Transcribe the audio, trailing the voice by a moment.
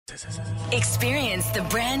Experience the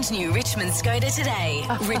brand new Richmond Skoda today.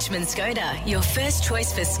 Richmond Skoda, your first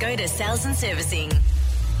choice for Skoda sales and servicing.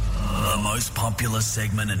 The most popular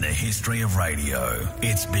segment in the history of radio.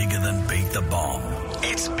 It's bigger than Beat the Bomb.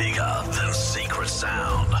 It's bigger than Secret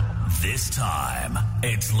Sound. This time,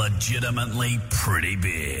 it's legitimately pretty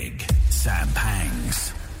big. Sam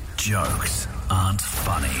Pang's jokes aren't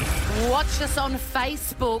funny. Watch us on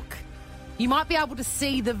Facebook. You might be able to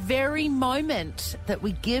see the very moment that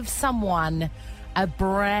we give someone a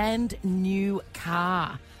brand new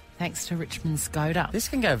car, thanks to Richmond Skoda. This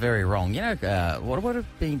can go very wrong. You know, what would have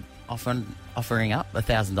been offering up?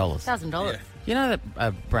 $1,000. $1,000. You know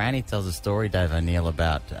that Brownie tells a story, Dave O'Neill,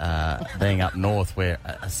 about being up north where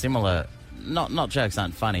a similar, not jokes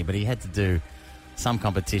aren't funny, but he had to do some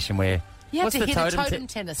competition where... You have What's to the hit a totem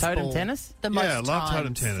tennis Totem ball. tennis? The most Yeah, I love times.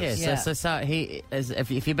 totem tennis. Yeah, so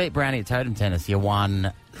if you beat Brownie at totem tennis, you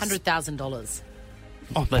won... $100,000.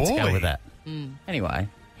 Oh, Let's boy. go with that. Anyway,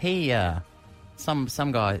 he, some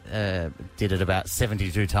guy did it about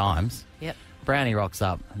 72 times. Yep. Brownie rocks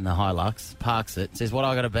up in the Hilux, parks it, says, what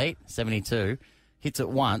I got to beat? 72. Hits it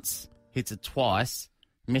once, hits it twice,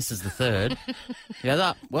 misses the third. He goes,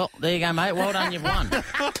 oh, well, there you go, mate. Well done, you've won.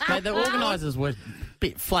 Mate, the organisers were a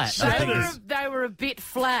bit flat. They were a bit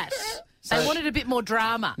flat. They wanted a bit more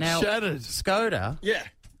drama. Now, Shattered. Skoda, Yeah.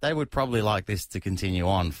 they would probably like this to continue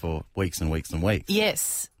on for weeks and weeks and weeks.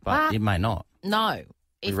 Yes. But it may not. No.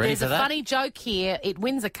 If ready there's for a that? funny joke here, it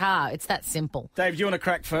wins a car. It's that simple. Dave, do you want to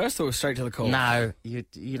crack first or straight to the call? No, you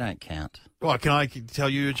don't count. Right, can I tell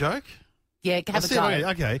you a joke? Yeah, have a Let's see, go.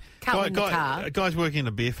 okay. Can't win the car. A guy's working in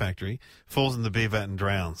a beer factory, falls in the beer vat and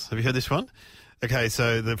drowns. Have you heard this one? Okay,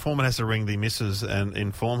 so the foreman has to ring the missus and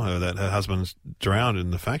inform her that her husband's drowned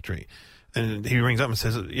in the factory. And he rings up and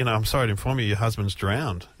says, I'm sorry to inform you, your husband's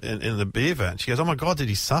drowned in the beer vat. She goes, oh, my God, did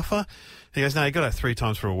he suffer? He goes, no, he got out 3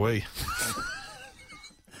 times for a wee.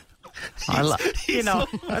 No,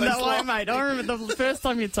 mate. I remember the first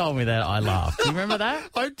time you told me that, I laughed. Do you remember that?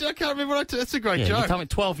 I can't remember what that's a great Yeah, joke. you told me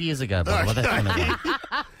 12 years ago, by the way. That's when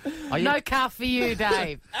it was. No car for you,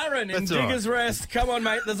 Dave. Aaron in That's all right. Diggers Rest. Come on,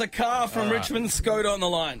 mate. There's a car from Richmond Skoda on the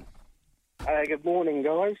line. Good morning,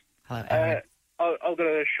 guys. Hello, Aaron. I've got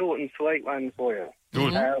a short and sweet one for you.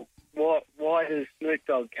 Good. Why does Snoop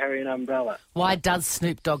Dogg carry an umbrella? Why does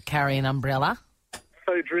Snoop Dogg carry an umbrella?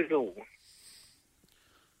 So drizzle.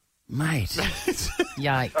 Mate,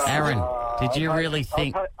 Yikes. Aaron, did you really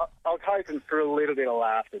think... I was hoping for a little bit of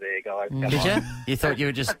laughter there, guys. Come Did on. you? You thought you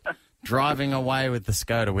were just driving away with the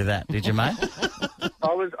Skoda with that, did you, mate?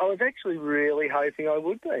 I was actually really hoping I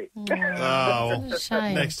would be. Oh, well,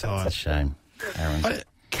 Shame. next time. It's a shame, Aaron.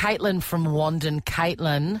 Caitlin from Wandon.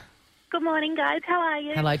 Caitlin, Good morning, guys. How are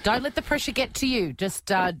you? hello. Don't let the pressure get to you. Just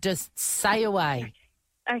say away.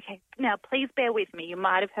 Okay. Now, please bear with me. You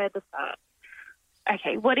might have heard the start.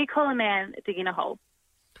 Okay. What do you call a man digging a hole?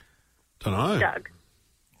 Don't know. Doug.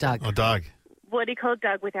 Doug. Oh, Doug. What do you call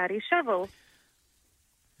Doug without his shovel?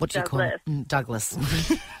 What do you call Douglas. it? Douglas.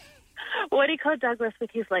 What do you call Douglas with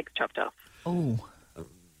his legs chopped off? Oh.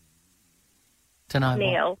 Don't know.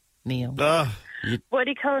 Neil. Neil. What do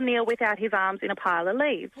you call Neil without his arms in a pile of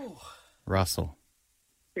leaves? Russell.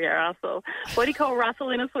 Yeah, Russell. What do you call Russell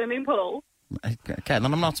in a swimming pool?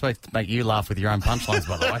 Caitlin, I'm not supposed to make you laugh with your own punchlines,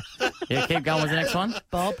 by the way. Yeah, keep going with the next one.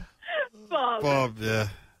 Bob. Bob. Bob, yeah.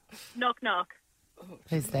 Knock, knock.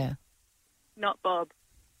 Who's there? Not Bob.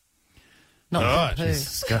 Not All right. who?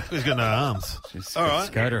 Who's got no arms? All right.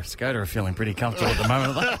 Skoda are feeling pretty comfortable at the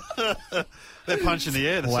moment. They're punching the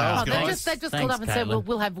air, the Wow. Oh, sales they guys. just Thanks, called up and said,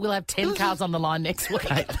 Caitlin. we'll have 10 cars on the line next week.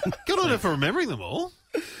 Good on her for remembering them all.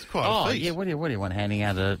 It's quite Oh, a feat. yeah, what do you want, handing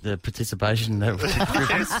out the participation ribbons?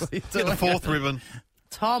 Get the 4th ribbon.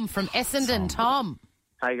 Tom from Essendon. Tom.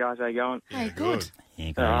 Hey guys, how you going? Hey, good.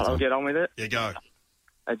 Yeah, All right, great. I'll get on with it. Yeah, go.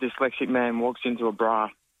 A dyslexic man walks into a bra.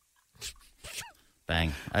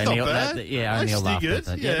 Bang. Not O'Neill, bad. O'Neill Actually laughed good, at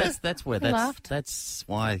that. yeah. That's where He laughed. that's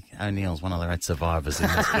why O'Neill's one of the great survivors in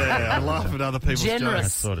this Yeah, I laugh at other people's Generous.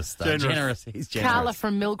 jokes. sort of stuff. Generous. He's generous. Carla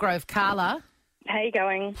from Millgrove. Carla. How you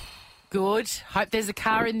going? Good. Hope there's a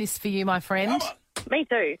car in this for you, my friend. Me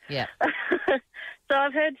too. Yeah. So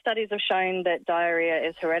I've heard studies have shown that diarrhea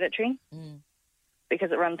is hereditary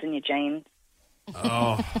because it runs in your genes.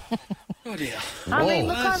 Oh, Oh, dear. I mean,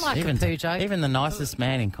 look, I Whoa. like a poo joke. Even the nicest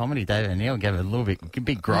man in comedy, David O'Neill, gave a little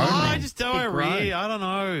big groan. I there. just don't Big groan. agree. I don't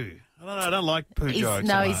know. I don't like poo jokes.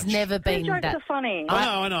 No, so he's much. never Poo been jokes that. are funny.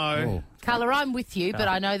 I know. Oh, Carla, I'm with you, but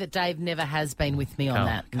I know that Dave never has been with me on Carla-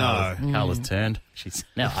 that. No. Carla's turned. She's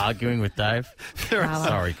now arguing with Dave. Sorry,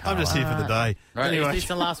 Carla. I'm just here for the day. Right, Anyway, is this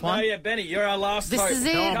the last No, one? yeah, Benny, you're our last This vote. is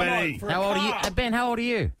it. Come Benny. on, for a How old are you? car. Ben, how old are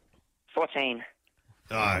you? 14.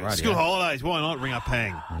 Oh, school holidays. Why not ring up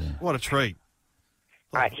Pang? What a treat.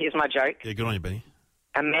 All right, here's my joke. Yeah, good on you, Benny.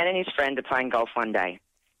 A man and his friend are playing golf one day.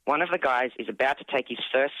 One of the guys is about to take his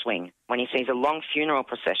first swing when he sees a long funeral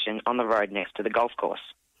procession on the road next to the golf course.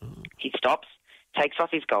 He stops, takes off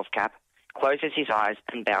his golf cap, closes his eyes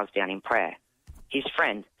and bows down in prayer. His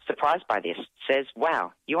friend, surprised by this, says,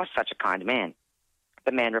 "Wow, you are such a kind man."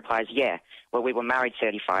 The man replies, "Yeah, well, we were married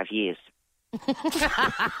 35 years.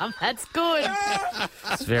 That's good.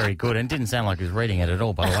 It's very good, and didn't sound like he was reading it at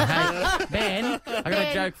all, by the way. Hey, Ben, I got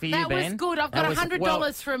a joke for you, that Ben. That was good. I've got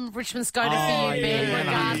 $100 from Richmond Skoda for you, Ben.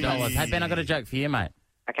 Regardless. Hey, Ben, I got a joke for you, mate.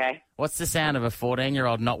 Okay. What's the sound of a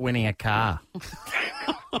 14-year-old not winning a car?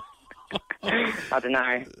 I don't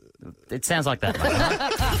know. It sounds like that,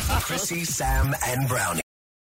 mate. Chrissy, Sam and Brownie.